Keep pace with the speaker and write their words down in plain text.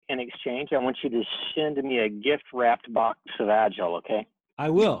exchange, I want you to send me a gift-wrapped box of Agile, okay? I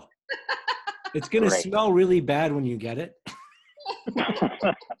will. It's going to Great. smell really bad when you get it.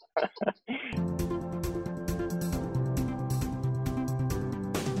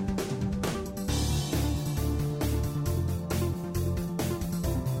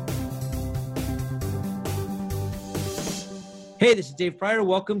 Hey, this is Dave Pryor.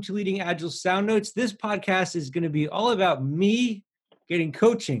 Welcome to Leading Agile Sound Notes. This podcast is going to be all about me getting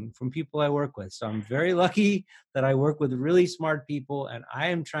coaching from people I work with. So I'm very lucky that I work with really smart people, and I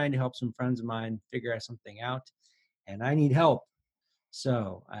am trying to help some friends of mine figure something out, and I need help.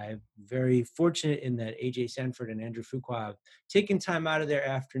 So I'm very fortunate in that AJ Sanford and Andrew Fuqua have taken time out of their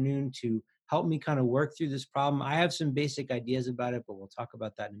afternoon to help me kind of work through this problem. I have some basic ideas about it, but we'll talk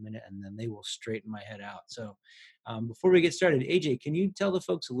about that in a minute, and then they will straighten my head out. So before we get started, AJ, can you tell the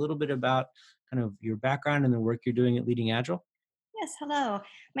folks a little bit about kind of your background and the work you're doing at Leading Agile? Yes, hello.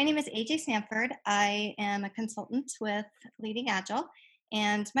 My name is AJ Sanford. I am a consultant with Leading Agile,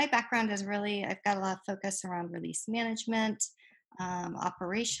 and my background is really, I've got a lot of focus around release management,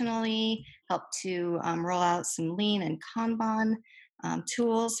 operationally, help to roll out some lean and Kanban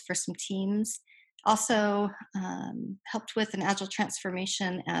tools for some teams. Also helped with an Agile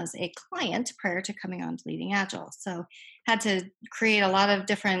transformation as a client prior to coming on to Leading Agile. So had to create a lot of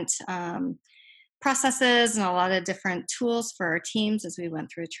different processes and a lot of different tools for our teams as we went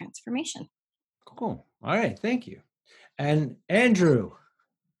through a transformation. Cool. All right. Thank you. And Andrew.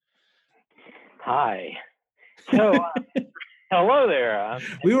 Hi. So, hello there.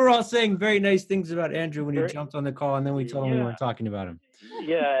 We were all saying very nice things about Andrew when he jumped on the call, and then we told him we weren't talking about him.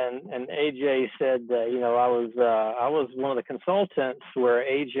 Yeah, and AJ said, I was one of the consultants where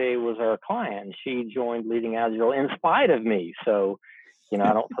AJ was our client. She joined Leading Agile in spite of me. So,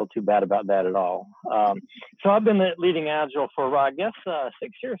 I don't feel too bad about that at all. So I've been at Leading Agile for,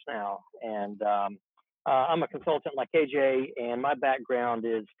 6 years now. And I'm a consultant like AJ, and my background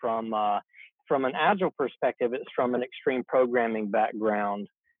is from an Agile perspective. It's from an extreme programming background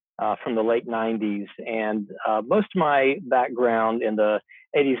from the late 90s. And most of my background in the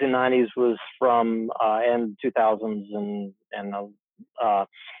 80s and 90s was from and 2000s and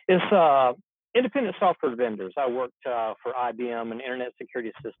independent software vendors. I worked for IBM and Internet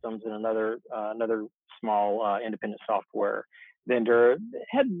Security Systems and another small independent software vendor.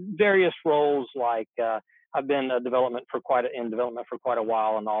 Had various roles like I've been in development for quite a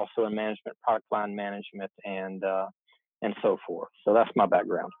while, and also in management, product line management, and so forth. So that's my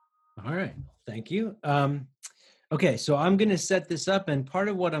background. All right, thank you. Okay, so I'm going to set this up, and part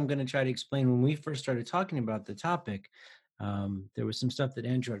of what I'm going to try to explain when we first started talking about the topic, there was some stuff that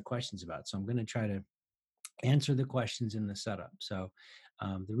Andrew had questions about. So I'm going to try to answer the questions in the setup. So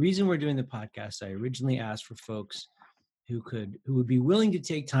the reason we're doing the podcast, I originally asked for folks who would be willing to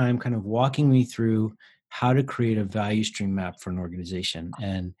take time kind of walking me through how to create a value stream map for an organization.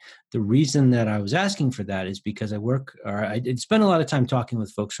 And the reason that I was asking for that is because I did spend a lot of time talking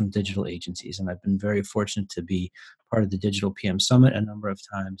with folks from digital agencies, and I've been very fortunate to be part of the Digital PM Summit a number of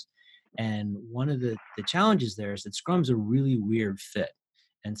times. And one of the challenges there is that Scrum's a really weird fit.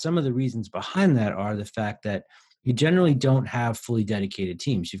 And some of the reasons behind that are the fact that you generally don't have fully dedicated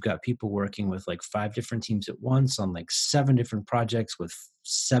teams. You've got people working with like 5 different teams at once on like 7 different projects with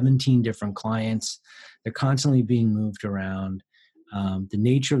 17 different clients. They're constantly being moved around. The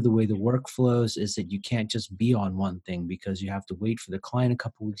nature of the way the work flows is that you can't just be on one thing because you have to wait for the client a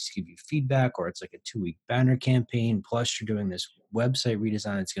couple of weeks to give you feedback, or it's like a 2-week banner campaign. Plus you're doing this website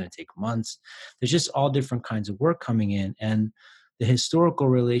redesign. It's going to take months. There's just all different kinds of work coming in. And the historical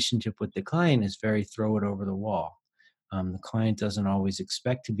relationship with the client is very throw it over the wall. The client doesn't always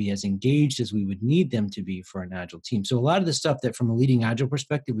expect to be as engaged as we would need them to be for an Agile team. So a lot of the stuff that from a Leading Agile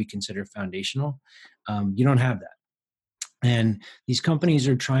perspective we consider foundational, you don't have that. And these companies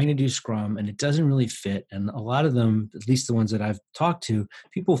are trying to do Scrum, and it doesn't really fit. And a lot of them, at least the ones that I've talked to,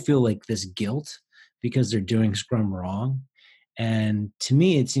 people feel like this guilt because they're doing Scrum wrong. And to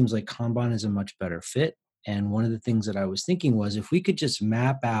me, it seems like Kanban is a much better fit. And one of the things that I was thinking was if we could just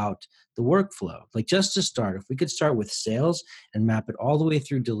map out the workflow, like just to start, if we could start with sales and map it all the way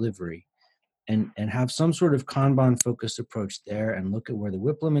through delivery and have some sort of Kanban focused approach there and look at where the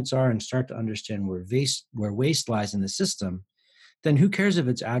WIP limits are and start to understand where waste lies in the system, then who cares if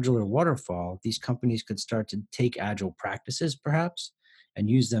it's Agile or Waterfall? These companies could start to take Agile practices perhaps and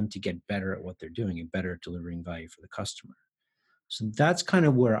use them to get better at what they're doing and better at delivering value for the customer. So that's kind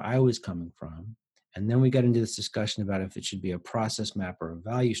of where I was coming from. And then we got into this discussion about if it should be a process map or a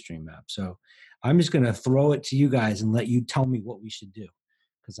value stream map. So I'm just going to throw it to you guys and let you tell me what we should do,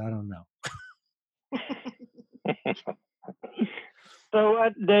 because I don't know. So,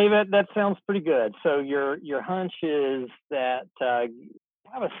 David, that sounds pretty good. So your hunch is that you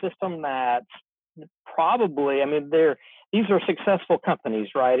have a system that's probably, I mean, these are successful companies,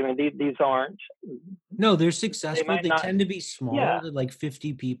 right? I mean, these aren't. No, they're They successful. might They not. tend to be smaller. Yeah. They're like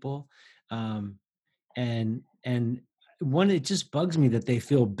 50 people. Um, and one, it just bugs me that they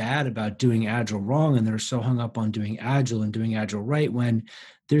feel bad about doing agile wrong, and they're so hung up on doing agile and doing agile right, when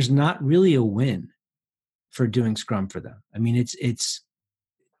there's not really a win for doing scrum for them. I mean, it's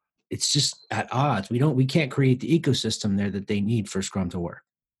just at odds. We can't create the ecosystem there that they need for scrum to work.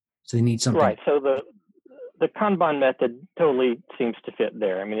 So they need something. Right. So the Kanban method totally seems to fit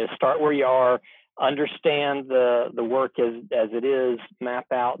there. I mean, start where you are, understand the work as it is, map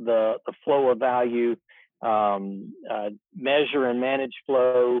out the flow of value, measure and manage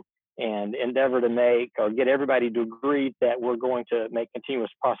flow, and endeavor to make or get everybody to agree that we're going to make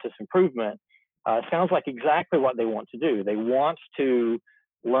continuous process improvement. Sounds like exactly what they want to do. They want to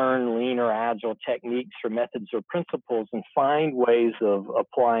learn lean or agile techniques or methods or principles and find ways of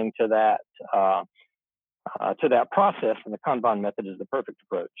applying to that process, and the Kanban method is the perfect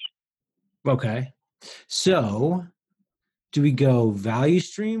approach. Okay. So do we go value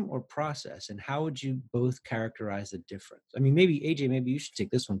stream or process? And how would you both characterize the difference? I mean, maybe AJ, maybe you should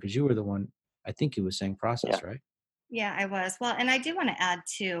take this one because you were the one, I think he was saying Yeah. process, right? Yeah, I was. Well, and I do want to add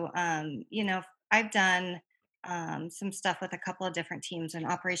too, I've done some stuff with a couple of different teams, an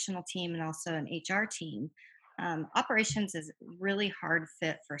operational team and also an HR team. Operations is really hard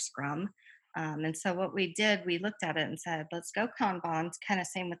fit for Scrum. And so what we did, we looked at it and said, let's go Kanban, kind of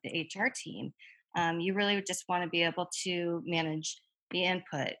same with the HR team. You really just want to be able to manage the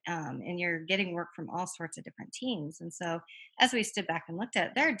input, and you're getting work from all sorts of different teams. And so as we stood back and looked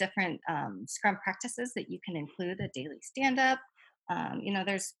at, there are different Scrum practices that you can include: a daily stand up,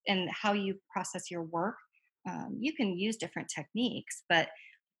 there's, and how you process your work. You can use different techniques, but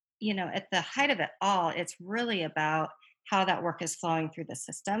at the height of it all, it's really about how that work is flowing through the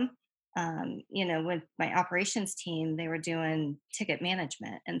system. With my operations team, they were doing ticket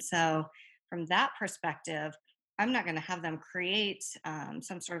management. And so, from that perspective, I'm not going to have them create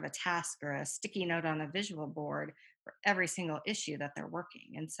some sort of a task or a sticky note on a visual board for every single issue that they're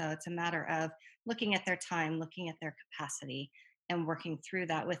working. And so, it's a matter of looking at their time, looking at their capacity, and working through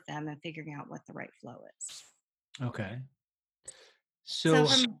that with them and figuring out what the right flow is. Okay. So,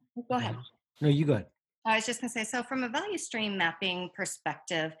 So, go ahead. no, you go ahead. I was just going to say, so from a value stream mapping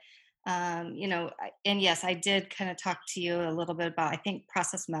perspective, and yes, I did kind of talk to you a little bit about, I think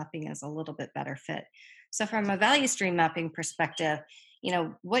process mapping is a little bit better fit. So from a value stream mapping perspective,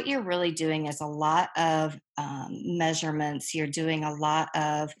 what you're really doing is a lot of measurements. You're doing a lot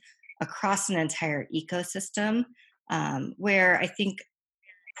of across an entire ecosystem, where I think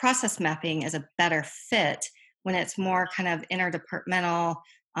process mapping is a better fit when it's more kind of interdepartmental.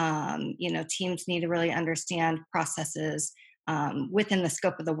 Teams need to really understand processes within the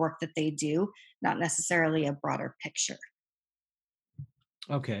scope of the work that they do, not necessarily a broader picture.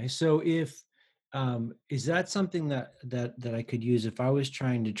 Okay. So if is that something that I could use if I was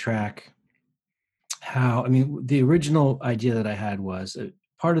trying to track how, I mean, the original idea that I had was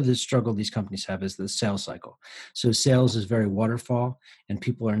part of the struggle these companies have is the sales cycle. So sales is very waterfall and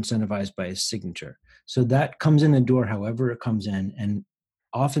people are incentivized by a signature. So that comes in the door however it comes in. And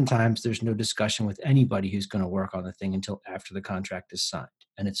oftentimes there's no discussion with anybody who's going to work on the thing until after the contract is signed.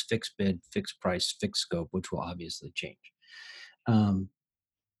 And it's fixed bid, fixed price, fixed scope, which will obviously change.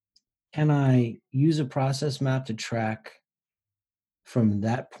 Can I use a process map to track from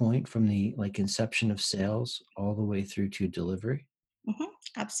that point, from the inception of sales all the way through to delivery? hmm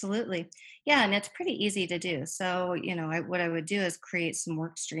Absolutely. Yeah, and it's pretty easy to do. So, what I would do is create some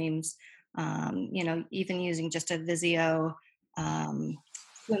work streams, even using just a Visio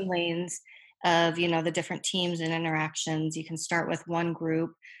swim lanes of, the different teams and interactions. You can start with one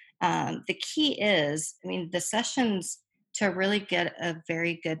group. The key is, I mean, the sessions, to really get a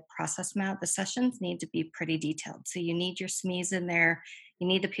very good process map, the sessions need to be pretty detailed. So you need your SMEs in there. You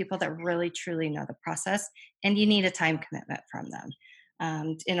need the people that really truly know the process, and you need a time commitment from them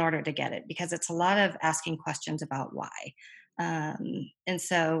in order to get it, because it's a lot of asking questions about why. And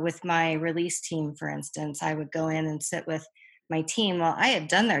so, with my release team, for instance, I would go in and sit with my team. Well, I had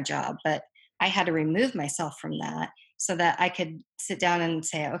done their job, but I had to remove myself from that so that I could sit down and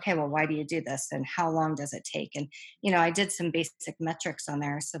say, okay, well, why do you do this? And how long does it take? And, I did some basic metrics on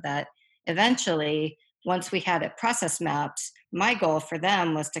there so that eventually, once we had it process mapped, my goal for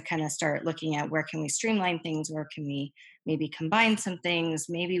them was to kind of start looking at where can we streamline things, where can we maybe combine some things,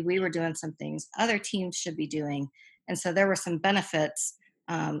 maybe we were doing some things other teams should be doing. And so there were some benefits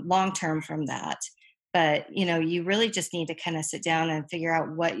long term from that. But, you really just need to kind of sit down and figure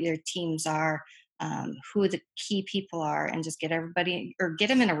out what your teams are, who the key people are, and just get everybody or get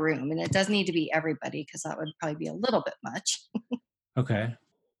them in a room. And it does need to be everybody because that would probably be a little bit much. Okay.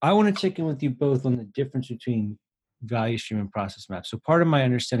 I want to check in with you both on the difference between value stream and process map. So part of my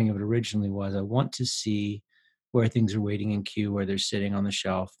understanding of it originally was I want to see where things are waiting in queue, where they're sitting on the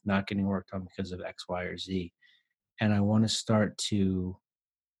shelf, not getting worked on because of X, Y, or Z. And I want to start to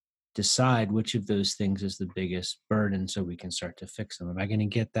decide which of those things is the biggest burden so we can start to fix them. Am I going to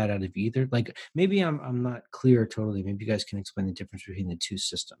get that out of either? Like maybe I'm not clear totally. Maybe you guys can explain the difference between the two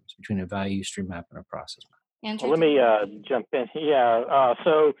systems, between a value stream map and a process map. Andrew, Well, let me jump in. Yeah.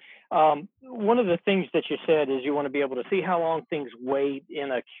 One of the things that you said is you want to be able to see how long things wait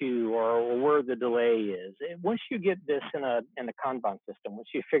in a queue or where the delay is. Once you get this in a Kanban system, once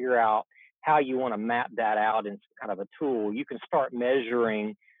you figure out how you want to map that out in some kind of a tool, you can start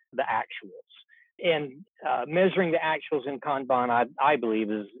measuring the actuals. And measuring the actuals in Kanban, I believe,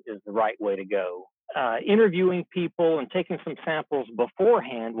 is the right way to go. Interviewing people and taking some samples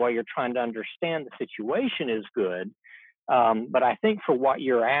beforehand while you're trying to understand the situation is good. But I think for what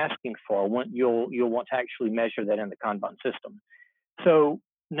you're asking for, you'll want to actually measure that in the Kanban system. So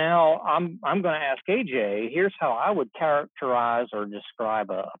now I'm going to ask AJ. Here's how I would characterize or describe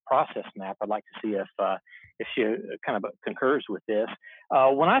a process map. I'd like to see if she kind of concurs with this.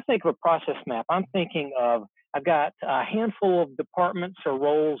 When I think of a process map, I'm thinking of I've got a handful of departments or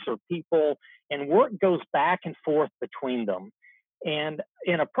roles or people, and work goes back and forth between them. And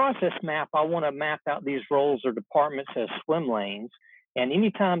in a process map, I want to map out these roles or departments as swim lanes. And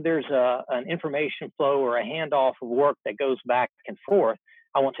anytime there's an information flow or a handoff of work that goes back and forth,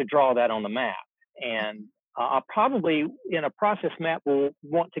 I want to draw that on the map. And I probably, in a process map, will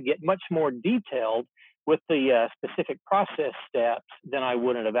want to get much more detailed with the specific process steps than I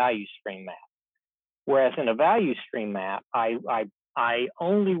would in a value stream map. Whereas in a value stream map, I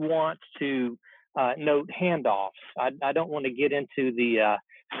only want to note handoffs. I don't want to get into the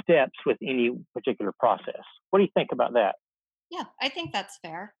steps with any particular process. What do you think about that? Yeah, I think that's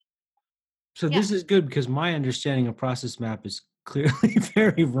fair. So Yeah. this is good because my understanding of process map is clearly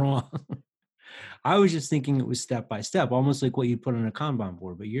very wrong. I was just thinking it was step by step, almost like what you put on a Kanban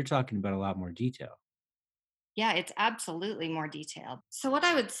board, but you're talking about a lot more detail. Yeah, it's absolutely more detailed. So, what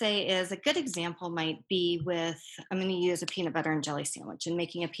I would say is a good example might be I'm going to use a peanut butter and jelly sandwich and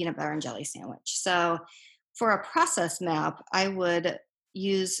making a peanut butter and jelly sandwich. So, for a process map, I would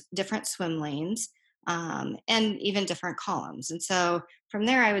use different swim lanes and even different columns. And so, from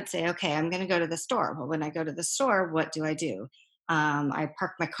there, I would say, okay, I'm going to go to the store. Well, when I go to the store, what do? I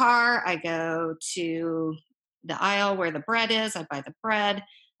park my car, I go to the aisle where the bread is, I buy the bread.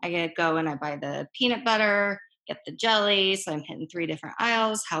 I go and I buy the peanut butter, get the jelly. So I'm hitting 3 different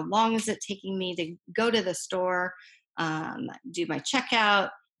aisles. How long is it taking me to go to the store, do my checkout,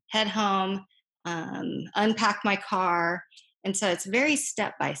 head home, unpack my car? And so it's very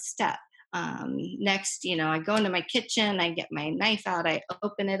step by step. Next, I go into my kitchen, I get my knife out, I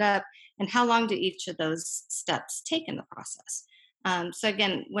open it up. And how long do each of those steps take in the process? So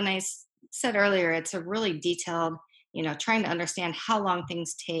again, when I said earlier, it's a really detailed, trying to understand how long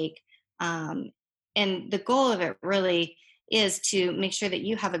things take. And the goal of it really is to make sure that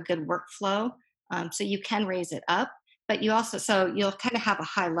you have a good workflow, so you can raise it up, but so you'll kind of have a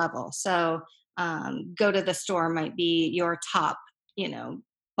high level. So go to the store might be your top,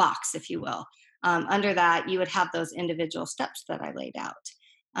 box, if you will. Under that, you would have those individual steps that I laid out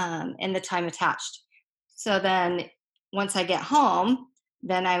and the time attached. So then once I get home,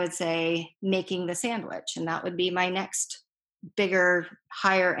 then I would say making the sandwich, and that would be my next bigger,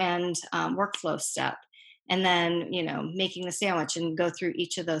 higher end workflow step. And then, making the sandwich and go through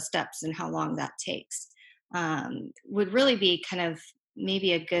each of those steps and how long that takes would really be kind of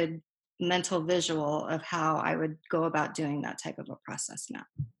maybe a good mental visual of how I would go about doing that type of a process now.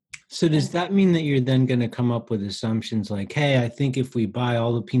 So does that mean that you're then going to come up with assumptions like, hey, I think if we buy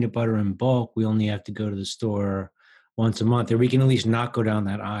all the peanut butter in bulk, we only have to go to the store once a month, or we can at least not go down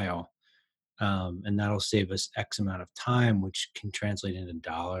that aisle. And that'll save us X amount of time, which can translate into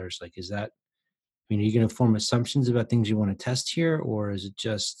dollars. Like, are you going to form assumptions about things you want to test here, or is it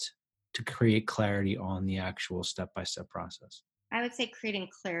just to create clarity on the actual step-by-step process? I would say creating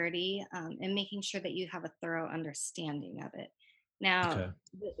clarity and making sure that you have a thorough understanding of it. Now, Okay.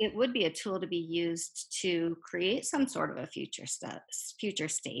 it would be a tool to be used to create some sort of a future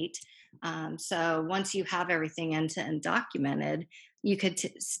state. So once you have everything end-to-end documented, you could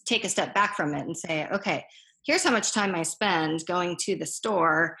take a step back from it and say, okay, here's how much time I spend going to the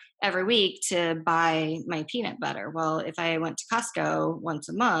store every week to buy my peanut butter. Well, if I went to Costco once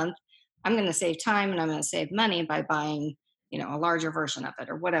a month, I'm going to save time and I'm going to save money by buying, a larger version of it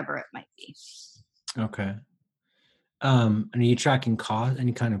or whatever it might be. Okay. And are you tracking cost,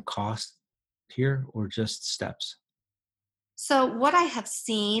 any kind of cost here, or just steps? So, what I have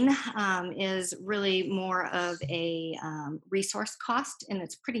seen is really more of a resource cost, and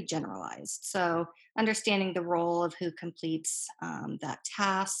it's pretty generalized. So, understanding the role of who completes that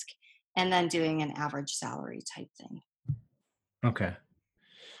task, and then doing an average salary type thing. Okay.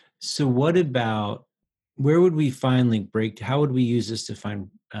 So what about, where would we finally break? How would we use this to find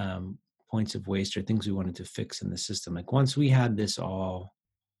points of waste or things we wanted to fix in the system? Like once we had this all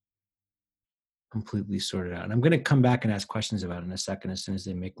completely sorted out, and I'm going to come back and ask questions about it in a second as soon as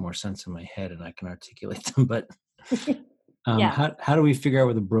they make more sense in my head and I can articulate them. But Yeah. how do we figure out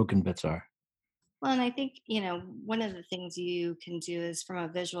where the broken bits are? Well, and I think, one of the things you can do is from a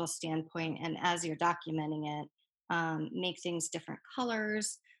visual standpoint, and as you're documenting it, make things different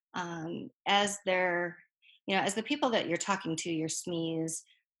colors as they're, as the people that you're talking to, your SMEs,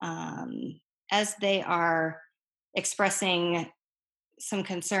 um, as they are expressing some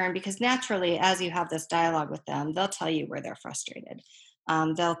concern, because naturally, as you have this dialogue with them, they'll tell you where they're frustrated.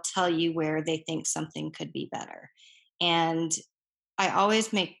 They'll tell you where they think something could be better. And I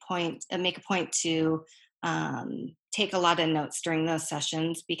always make a point to take a lot of notes during those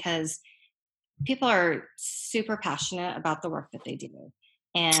sessions, because people are super passionate about the work that they do,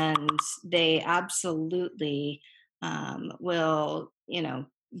 and they absolutely will,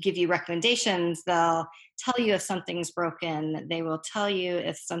 give you recommendations. They'll tell you if something's broken. They will tell you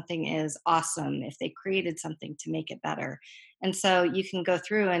if something is awesome, if they created something to make it better. And so you can go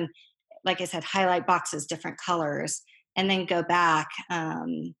through and, like I said, highlight boxes, different colors, and then go back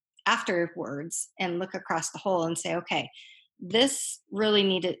afterwards and look across the whole and say, okay, this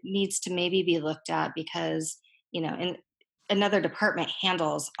really needs to maybe be looked at, because in another department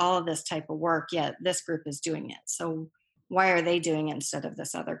handles all of this type of work, yet this group is doing it. So why are they doing it instead of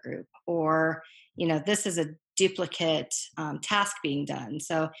this other group? Or this is a duplicate task being done.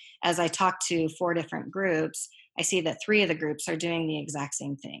 So as I talk to 4 different groups, I see that 3 of the groups are doing the exact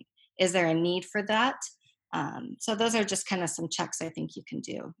same thing. Is there a need for that? So those are just kind of some checks I think you can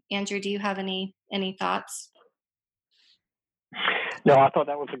do. Andrew, do you have any thoughts? No, I thought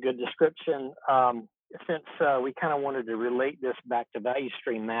that was a good description. Since we kind of wanted to relate this back to value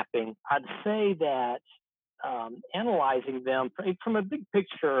stream mapping, I'd say that analyzing them from a big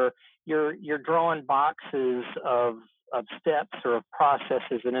picture, you're drawing boxes of steps or of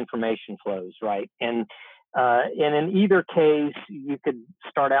processes and information flows, right? And in either case, you could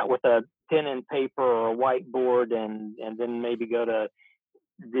start out with a pen and paper or a whiteboard, and then maybe go to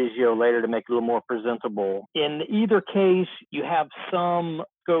Visio later to make it a little more presentable. In either case, you have some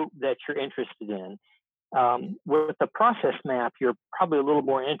scope that you're interested in. With the process map, you're probably a little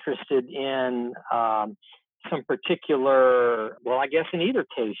more interested in some particular, well, I guess in either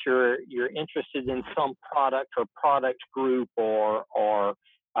case, you're interested in some product or product group or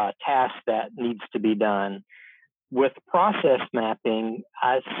task that needs to be done. With process mapping,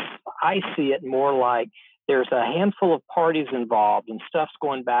 I see it more like there's a handful of parties involved and stuff's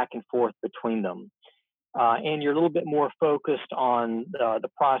going back and forth between them. And you're a little bit more focused on the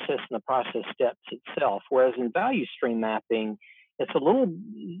process and the process steps itself. Whereas in value stream mapping, it's a little,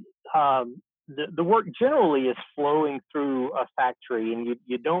 the work generally is flowing through a factory, and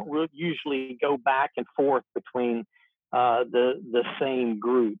you don't usually go back and forth between the same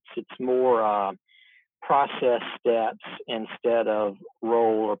groups. It's more process steps instead of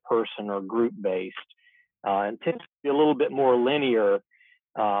role or person or group based. And tends to be a little bit more linear.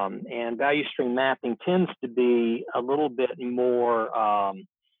 And value stream mapping tends to be a little bit more,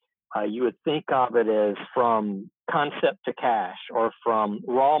 you would think of it as from concept to cash, or from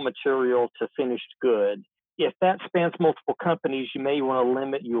raw material to finished good. If that spans multiple companies, you may want to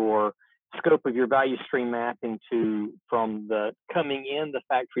limit your scope of your value stream mapping to from the coming in the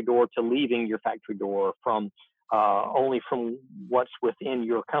factory door to leaving your factory door, from only from what's within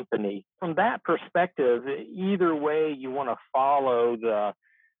your company. From that perspective, either way, you want to follow the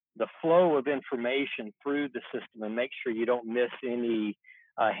flow of information through the system and make sure you don't miss any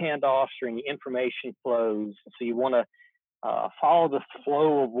handoffs or any information flows. So you want to follow the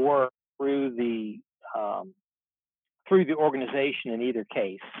flow of work through the organization in either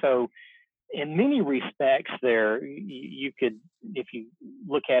case. So in many respects, there you could, if you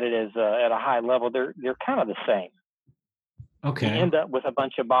look at it as at a high level, they're kind of the same. Okay. You end up with a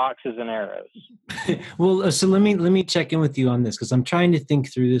bunch of boxes and arrows. Well, so let me check in with you on this, because I'm trying to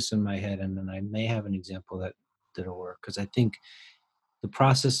think through this in my head, and then I may have an example that'll work, because I think the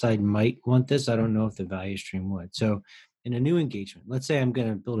process side might want this. I don't know if the value stream would. So in a new engagement, let's say I'm going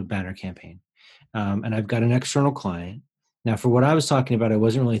to build a banner campaign, and I've got an external client. Now, for what I was talking about, I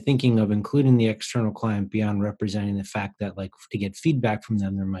wasn't really thinking of including the external client beyond representing the fact that, like, to get feedback from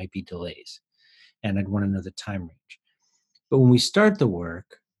them, there might be delays, and I'd want to know the time range. But when we start the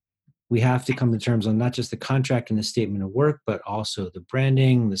work, we have to come to terms on not just the contract and the statement of work, but also the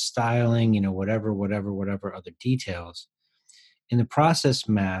branding, the styling, whatever other details. In the process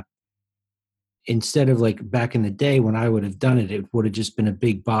map, instead of like back in the day when I would have done it, it would have just been a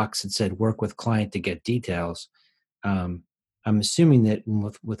big box that said work with client to get details. I'm assuming that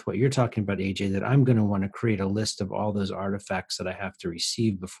with what you're talking about, AJ, that I'm going to want to create a list of all those artifacts that I have to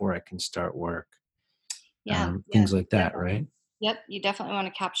receive before I can start work. Yeah. Things like Yep. that, right? Yep. You definitely want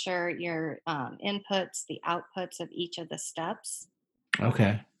to capture your inputs, the outputs of each of the steps.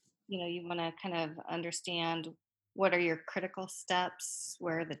 Okay. You want to kind of understand what are your critical steps,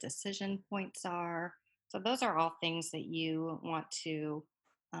 where the decision points are. So those are all things that you want to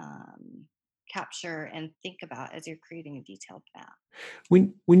um, capture and think about as you're creating a detailed map.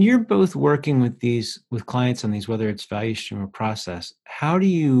 When you're both working with clients on these, whether it's value stream or process, how do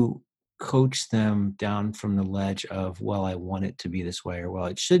you coach them down from the ledge of, well, I want it to be this way, or well,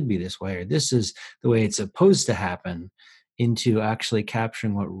 it should be this way, or this is the way it's supposed to happen, into actually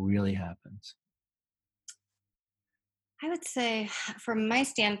capturing what really happens? I would say, from my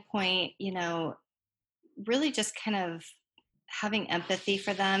standpoint, really just kind of having empathy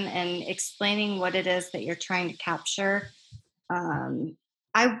for them and explaining what it is that you're trying to capture. um,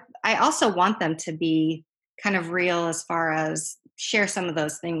 I also want them to be kind of real as far as share some of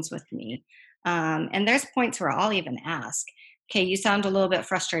those things with me. And there's points where I'll even ask, okay, you sound a little bit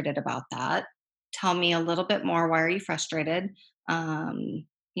frustrated about that. Tell me a little bit more. Why are you frustrated?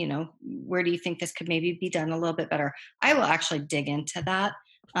 Where do you think this could maybe be done a little bit better? I will actually dig into that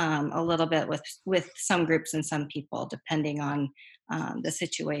a little bit with some groups and some people, depending on the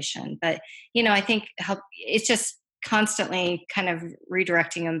situation. But I think it's just constantly kind of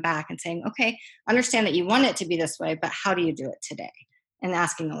redirecting them back and saying, okay, understand that you want it to be this way, but how do you do it today? And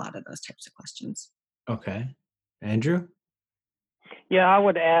asking a lot of those types of questions. Okay. Andrew? Yeah, I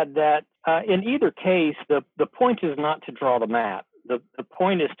would add that in either case, the point is not to draw the map. The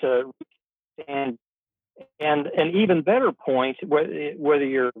point is to, and an even better point, whether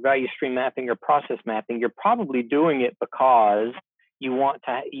you're value stream mapping or process mapping, you're probably doing it because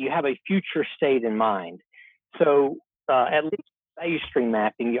you have a future state in mind. So at least value stream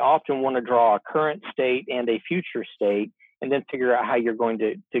mapping, you often want to draw a current state and a future state, and then figure out how you're going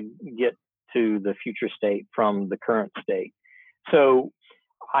to get to the future state from the current state. So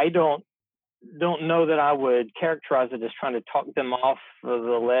I don't know that I would characterize it as trying to talk them off of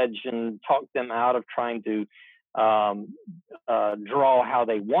the ledge and talk them out of trying to draw how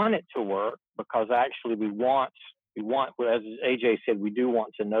they want it to work, because actually we want, as AJ said, we do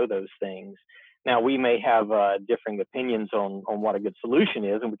want to know those things. Now, we may have differing opinions on what a good solution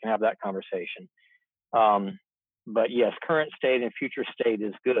is, and we can have that conversation. But yes, current state and future state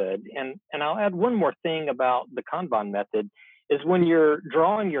is good. And I'll add one more thing about the Kanban method, is when you're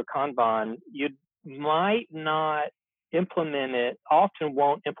drawing your Kanban, you might not implement it, often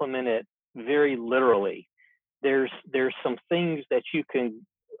won't implement it very literally. There's some things that you can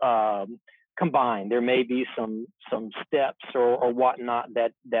combine. There may be some steps or whatnot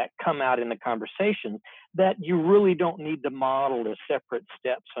that come out in the conversation that you really don't need to model as separate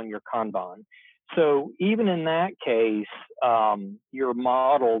steps on your Kanban. So even in that case, your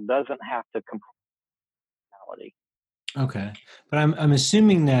model doesn't have to complete. Okay. But I'm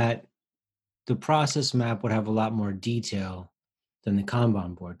assuming that the process map would have a lot more detail than the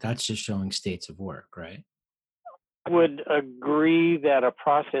Kanban board. That's just showing states of work, right? I would agree that a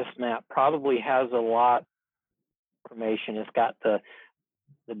process map probably has a lot of information. It's got the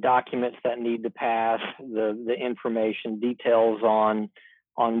documents that need to pass, the information, details on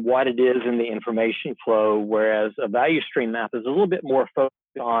what it is in the information flow, whereas a value stream map is a little bit more focused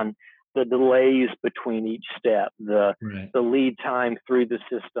on the delays between each step, the lead time through the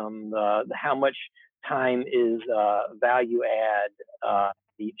system, how much time is value add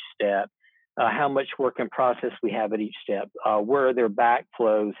each step, how much work in process we have at each step, where are there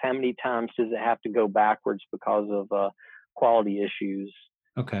backflows, how many times does it have to go backwards because of quality issues.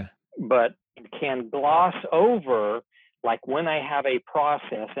 Okay. But it can gloss over, like when I have a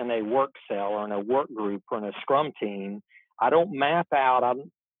process in a work cell or in a work group or in a Scrum team, I don't map out,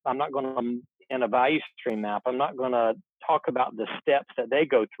 I'm not going to, in a value stream map, I'm not going to talk about the steps that they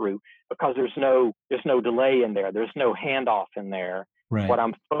go through, because there's no delay in there. There's no handoff in there. Right. What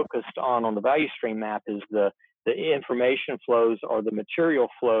I'm focused on the value stream map is the information flows or the material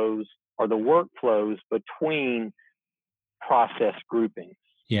flows or the workflows between process groupings.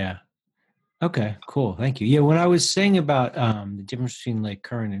 Yeah. Okay, cool. Thank you. Yeah, when I was saying about the difference between like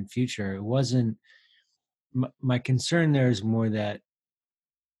current and future, it wasn't my concern there is more that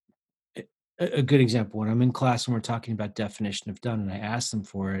a good example, when I'm in class and we're talking about definition of done and I ask them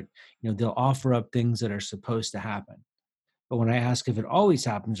for it, they'll offer up things that are supposed to happen. But when I ask if it always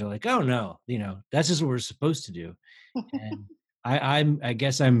happens, they're like, "Oh no, that's just what we're supposed to do." And I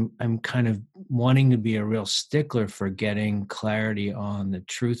guess I'm kind of wanting to be a real stickler for getting clarity on the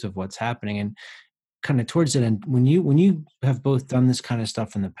truth of what's happening. And kind of towards it end, when you have both done this kind of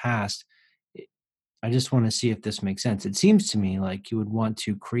stuff in the past, I just want to see if this makes sense. It seems to me like you would want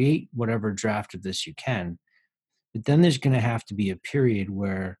to create whatever draft of this you can, but then there's going to have to be a period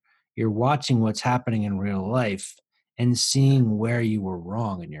where you're watching what's happening in real life and seeing where you were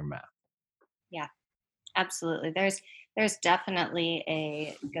wrong in your map. Yeah, absolutely. There's definitely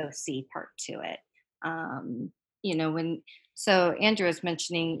a go see part to it. Um, when so Andrew was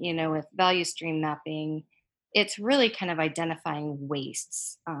mentioning, with value stream mapping, it's really kind of identifying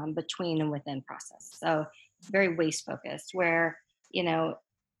wastes between and within process. So very waste focused. Where you know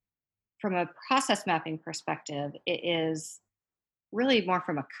from a process mapping perspective, it is really more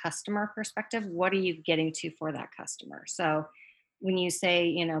from a customer perspective. What are you getting to for that customer? So when you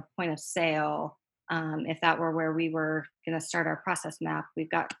say, point of sale, if that were where we were going to start our process map, we've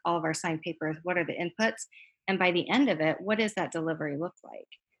got all of our signed papers. What are the inputs? And by the end of it, what does that delivery look like?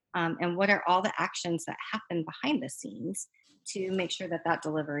 And what are all the actions that happen behind the scenes to make sure that that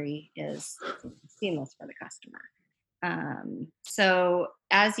delivery is seamless for the customer? So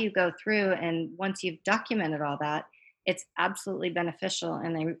as you go through and once you've documented all that, it's absolutely beneficial,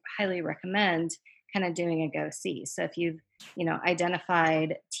 and I highly recommend kind of doing a go see. So if you've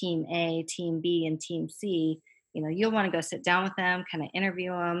identified team A, team B, and team C, you'll want to go sit down with them, kind of interview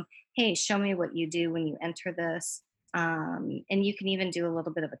them. Hey, show me what you do when you enter this. And you can even do a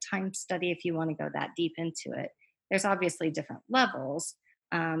little bit of a time study if you want to go that deep into it. There's obviously different levels,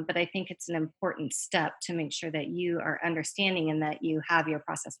 but I think it's an important step to make sure that you are understanding and that you have your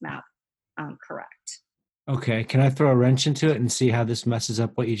process map correct. Okay, can I throw a wrench into it and see how this messes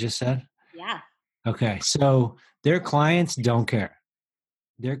up what you just said? Yeah. Okay, so their clients don't care.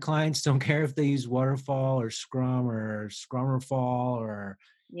 Their clients don't care if they use waterfall or Scrum or Fall or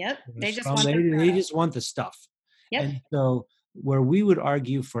Yep. They just Scrum. want their They product. just want the stuff. Yep. And so where we would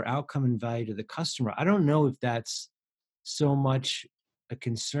argue for outcome and value to the customer, I don't know if that's so much a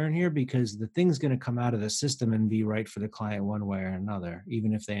concern here, because the thing's going to come out of the system and be right for the client one way or another,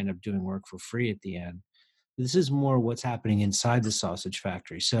 even if they end up doing work for free at the end. This is more what's happening inside the sausage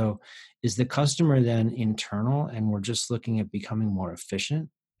factory. So is the customer then internal and we're just looking at becoming more efficient?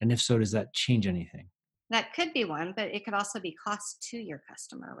 And if so, does that change anything? That could be one, but it could also be cost to your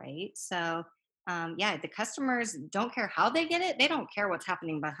customer, right? So, yeah, the customers don't care how they get it. They don't care what's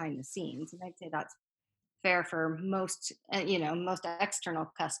happening behind the scenes. And I'd say that's fair for most, most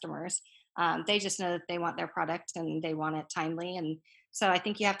external customers. They just know that they want their product and they want it timely. And so I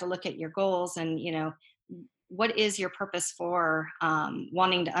think you have to look at your goals and, what is your purpose for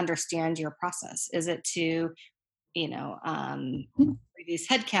wanting to understand your process? Is it to reduce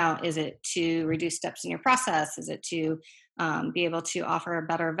headcount? Is it to reduce steps in your process? Is it to be able to offer a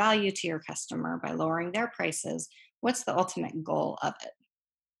better value to your customer by lowering their prices? What's the ultimate goal of it?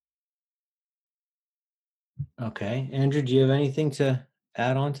 Okay. Andrew, do you have anything to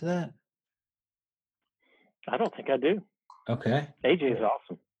add on to that? I don't think I do. Okay. AJ is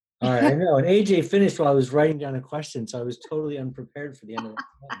awesome. All right. I know. And AJ finished while I was writing down a question, so I was totally unprepared for the end of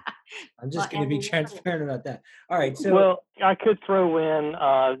that. I'm just going to be transparent about that. All right. So, well, I could throw in,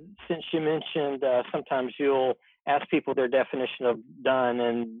 since you mentioned sometimes you'll ask people their definition of done,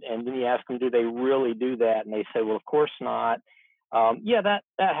 and then you ask them, do they really do that? And they say, well, of course not. Yeah, that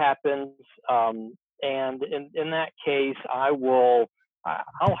happens. And in that case,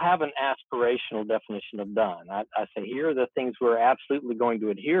 I'll have an aspirational definition of done. I say, here are the things we're absolutely going to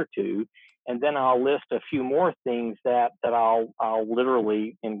adhere to. And then I'll list a few more things that I'll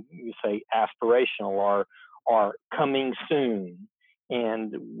literally, and you say aspirational or coming soon.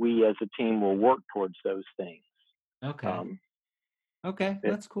 And we as a team will work towards those things. okay. Okay.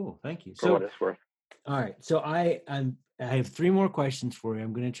 That's cool. Thank you. For what it's worth. All right. So I have 3 more questions for you.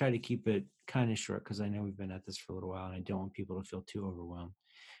 I'm going to try to keep it kind of short because I know we've been at this for a little while and I don't want people to feel too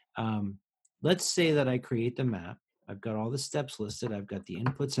overwhelmed. Let's say that I create the map. I've got all the steps listed. I've got the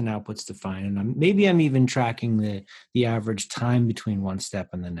inputs and outputs defined, and maybe I'm even tracking the average time between one step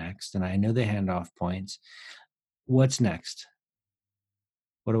and the next. And I know the handoff points. What's next?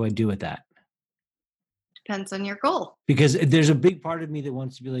 What do I do with that? Depends on your goal. Because there's a big part of me that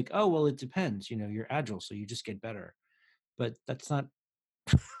wants to be like, oh, well, it depends. You're agile, so you just get better. but that's not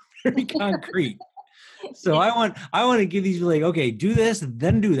very concrete. So I want to give these like, okay, do this,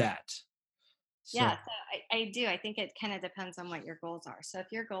 then do that. So, Yeah, so I do. I think it kind of depends on what your goals are. So if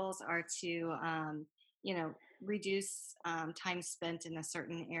your goals are to, reduce time spent in a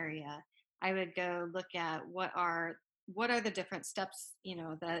certain area, I would go look at what are the different steps,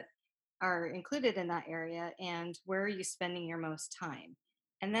 that are included in that area, and where are you spending your most time,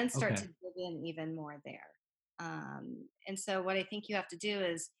 and then start okay. to dig in even more there. And so what I think you have to do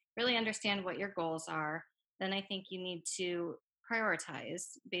is really understand what your goals are. Then I think you need to prioritize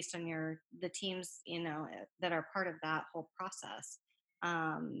based on the teams that are part of that whole process.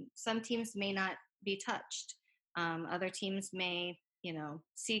 Some teams may not be touched. Other teams may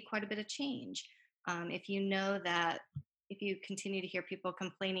see quite a bit of change. If you know that, if you continue to hear people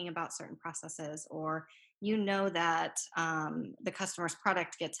complaining about certain processes, or that the customer's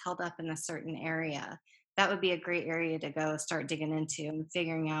product gets held up in a certain area, that would be a great area to go start digging into and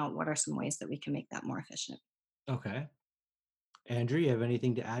figuring out what are some ways that we can make that more efficient. Okay. Andrew, you have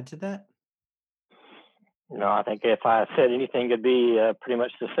anything to add to that? No, I think if I said anything, it'd be pretty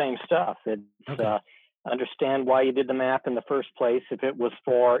much the same stuff. It's Okay. understand why you did the map in the first place. If it was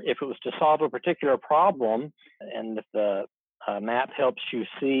to solve a particular problem, and if the map helps you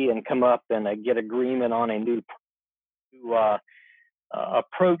see and come up and get agreement on a new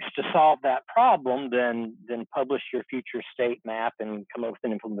approach to solve that problem, then publish your future state map and come up with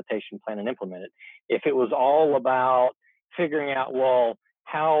an implementation plan and implement it. If it was all about figuring out, well,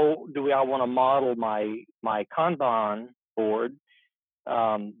 how do I want to model my Kanban board,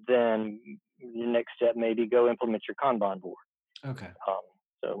 then your next step may be go implement your Kanban board. Okay.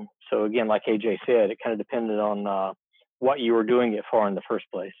 So again, like AJ said, it kind of depended on what you were doing it for in the first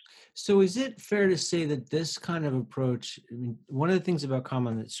place. So is it fair to say that this kind of approach, I mean, one of the things about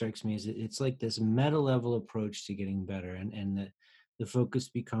Kanban that strikes me is that it's like this meta level approach to getting better, and the focus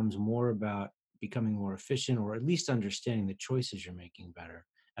becomes more about becoming more efficient, or at least understanding the choices you're making better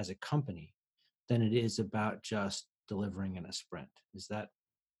as a company than it is about just delivering in a sprint. Is that,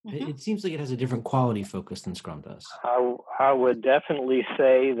 Mhm. it seems like it has a different quality focus than Scrum does. I would definitely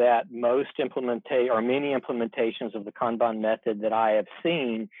say that many implementations of the Kanban method that I have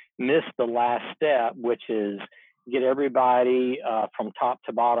seen miss the last step, which is get everybody from top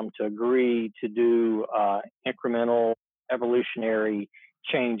to bottom to agree to do incremental evolutionary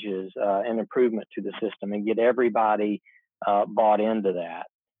changes and improvement to the system, and get everybody bought into that.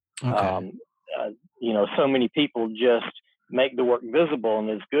 Okay. So many people just make the work visible, and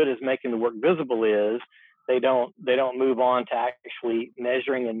as good as making the work visible is, they don't move on to actually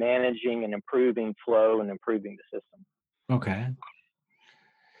measuring and managing and improving flow and improving the system. Okay.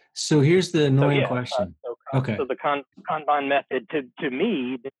 So here's the So annoying yeah, question. so, Okay. so the Kanban method to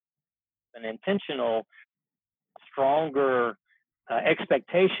me is an intentional, stronger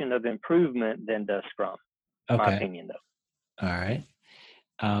expectation of improvement than does Scrum. My Okay. opinion, though. All right.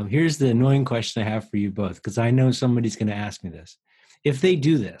 Here's the annoying question I have for you both, because I know somebody's going to ask me this. If they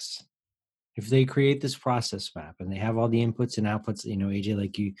do this, if they create this process map and they have all the inputs and outputs, AJ,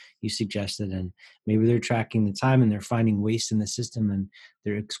 like you suggested, and maybe they're tracking the time and they're finding waste in the system, and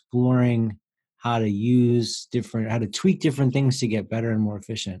they're exploring how to tweak different things to get better and more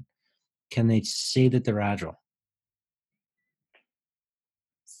efficient, can they say that they're agile?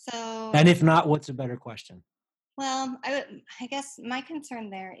 And So, if not, what's a better question? well, I guess my concern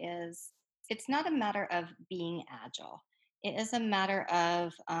there is it's not a matter of being agile. It is a matter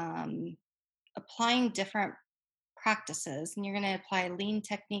of applying different practices, and you're going to apply lean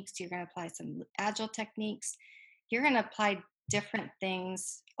techniques, you're going to apply some agile techniques, you're going to apply different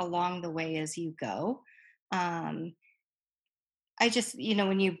things along the way as you go. um, I just,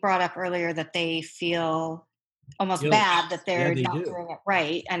 when you brought up earlier that they feel almost Guilt. bad that Yeah, they're they not do. doing it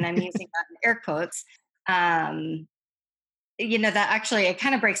right, and I'm using that in air quotes. um, that actually, it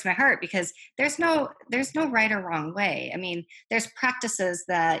kind of breaks my heart, because there's no right or wrong way. I mean, there's practices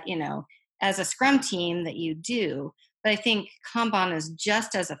that, as a scrum team, that you do, but I think Kanban is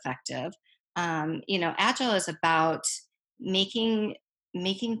just as effective. Agile is about making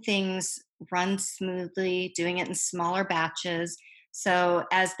making things run smoothly, doing it in smaller batches, so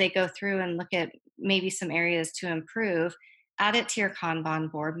as they go through and look at maybe some areas to improve, add it to your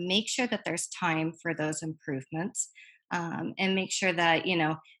Kanban board, make sure that there's time for those improvements, and make sure that,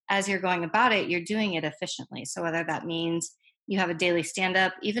 as you're going about it, you're doing it efficiently. So whether that means you have a daily stand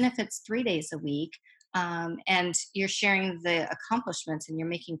up, even if it's 3 days a week, and you're sharing the accomplishments and you're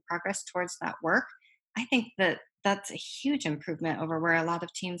making progress towards that work, I think that that's a huge improvement over where a lot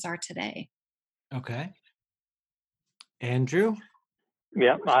of teams are today. Okay. Andrew?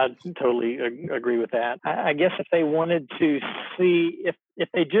 Yeah, I totally agree with that. I guess if they wanted to see, if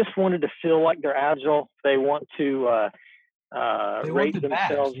they just wanted to feel like they're agile, they want to They want rate the badge.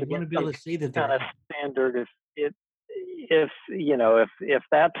 themselves They want to against be some able to say that they're kind of agile. standard. If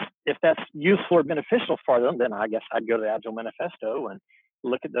that's useful or beneficial for them, then I guess I'd go to the Agile Manifesto and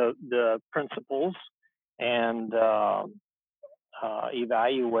look at the principles and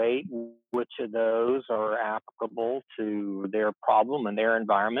evaluate which of those are applicable to their problem and their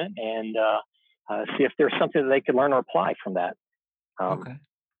environment, and see if there's something that they could learn or apply from that. Okay.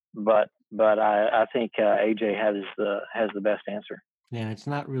 But I think AJ has the best answer. Yeah, it's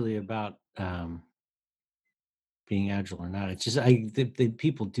not really about being agile or not. It's just the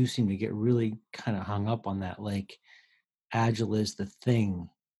people do seem to get really kind of hung up on that. Like agile is the thing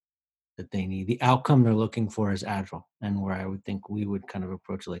that they need. The outcome they're looking for is agile, and where I would think we would kind of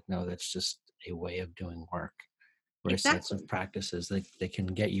approach it like, no, that's just a way of doing work, or sets of Exactly. practices that they can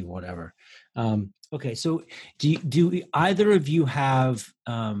get you whatever. Okay, so do either of you have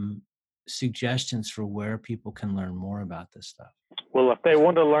suggestions for where people can learn more about this stuff? Well, if they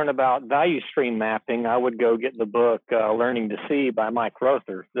want to learn about value stream mapping, I would go get the book Learning to See by Mike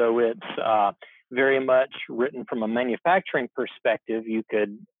Rother. Though it's very much written from a manufacturing perspective, you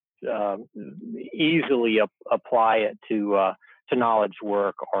could easily apply it to knowledge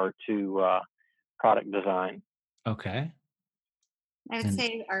work or to product design. Okay. I would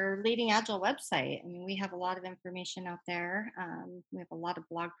say our Leading Agile website. I mean, we have a lot of information out there. We have a lot of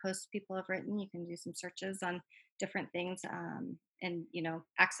blog posts people have written. You can do some searches on different things, and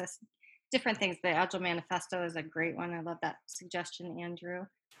access different things. The Agile Manifesto is a great one. I love that suggestion, Andrew.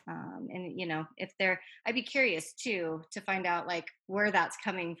 And if I'd be curious too to find out like where that's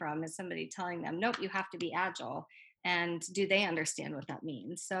coming from. Is somebody telling them, nope, you have to be agile? And do they understand what that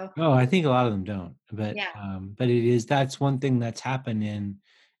means? So, Oh, I think a lot of them don't, yeah. but that's one thing that's happened in,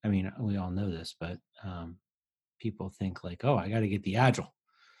 I mean, we all know this, but people think like, oh, I got to get the agile,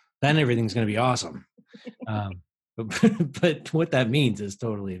 then everything's going to be awesome. But what that means is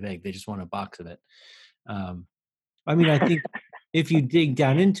totally vague. They just want a box of it. I mean, I think if you dig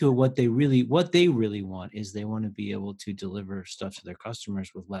down into it, what they really want is they want to be able to deliver stuff to their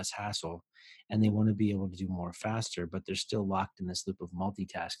customers with less hassle, and they want to be able to do more faster, but they're still locked in this loop of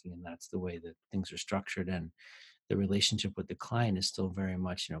multitasking, and that's the way that things are structured. And the relationship with the client is still very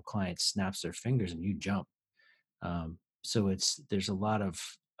much, client snaps their fingers and you jump. So there's a lot of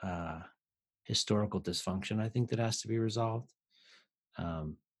historical dysfunction, I think, that has to be resolved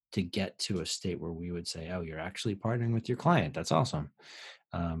to get to a state where we would say, oh, you're actually partnering with your client. That's awesome.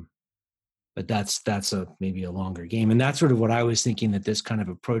 But that's maybe a longer game. And that's sort of what I was thinking, that this kind of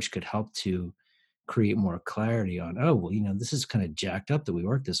approach could help to create more clarity on, oh, well, this is kind of jacked up that we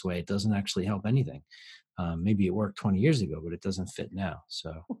work this way. It doesn't actually help anything. Maybe it worked 20 years ago, but it doesn't fit now.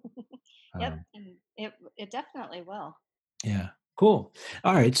 So Yep, and it definitely will. yeah, cool.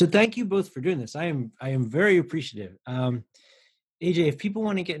 All right, so thank you both for doing this. I am very appreciative. AJ, if people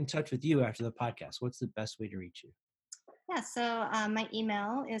want to get in touch with you after the podcast, what's the best way to reach you? Yeah, so my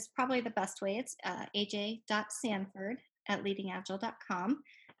email is probably the best way. It's aj.sanford@leadingagile.com.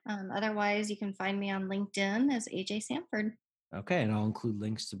 Otherwise, you can find me on LinkedIn as AJ Sanford. Okay, and I'll include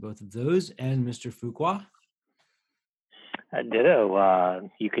links to both of those. And Mr. Fuqua? Ditto.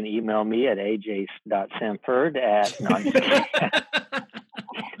 You can email me at aj.sanford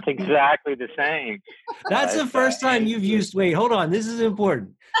It's exactly the same. That's the first time you've used, wait, hold on. This is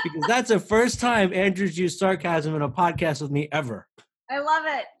important because that's the first time Andrew's used sarcasm in a podcast with me ever. I love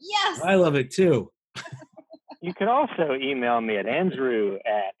it. Yes. I love it too. You could also email me at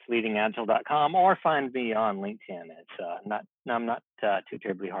andrew@leadingagile.com or find me on LinkedIn. I'm not too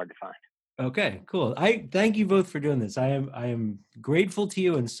terribly hard to find. Okay, cool. I thank you both for doing this. I am grateful to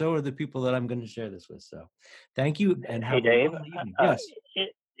you, and so are the people that I'm going to share this with. So thank you, and have Dave, a lovely evening. Yes.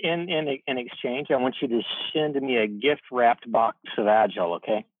 In exchange, I want you to send me a gift-wrapped box of Agile,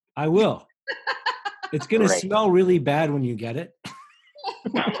 okay? I will. It's going to smell really bad when you get it.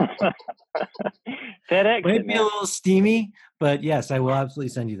 FedEx might be a little steamy, but yes, I will absolutely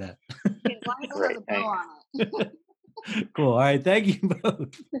send you that. As long as it has a bow on it. Cool. All right. Thank you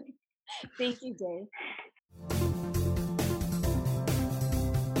both. Thank you, Dave.